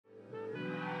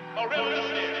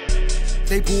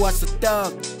They boo us a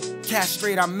thug,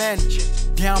 castrate our men,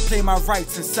 downplay my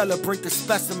rights and celebrate the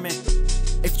specimen.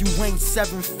 If you ain't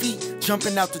 7 feet,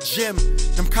 jumping out the gym,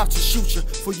 them cops will shoot you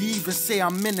before you even say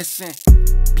I'm innocent.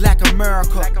 Black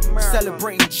America,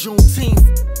 celebrating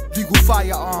Juneteenth. Legal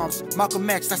firearms, Malcolm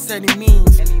X, that's any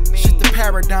means. Shit the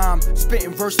paradigm,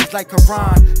 spitting verses like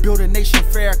Quran. Build a nation,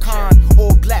 Farrakhan,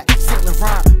 all black, St.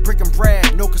 Laurent. Brick and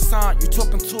bread, no croissant, you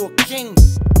talking to a king.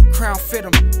 Crown fit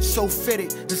him, so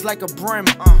fitted, it's like a brim.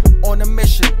 On a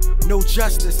mission, no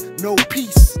justice, no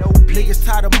peace. Niggas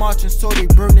tired of marching, so they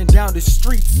burning down the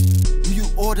streets.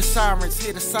 Mute all the sirens,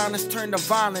 hear the silence turn to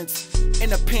violence.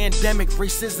 In a pandemic,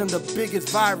 racism the biggest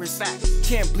virus.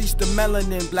 Can't bleach the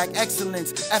melanin, black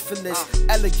excellence, effortless,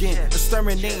 elegant,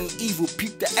 exterminating evil,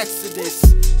 peep the exodus.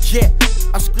 Yeah,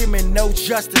 I'm screaming no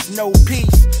justice, no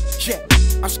peace. Yeah,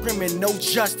 I'm screaming no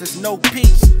justice, no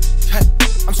peace.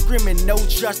 I'm screaming no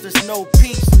justice, no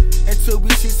peace, until we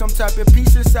see some type of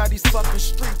peace inside these fucking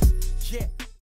streets. Yeah.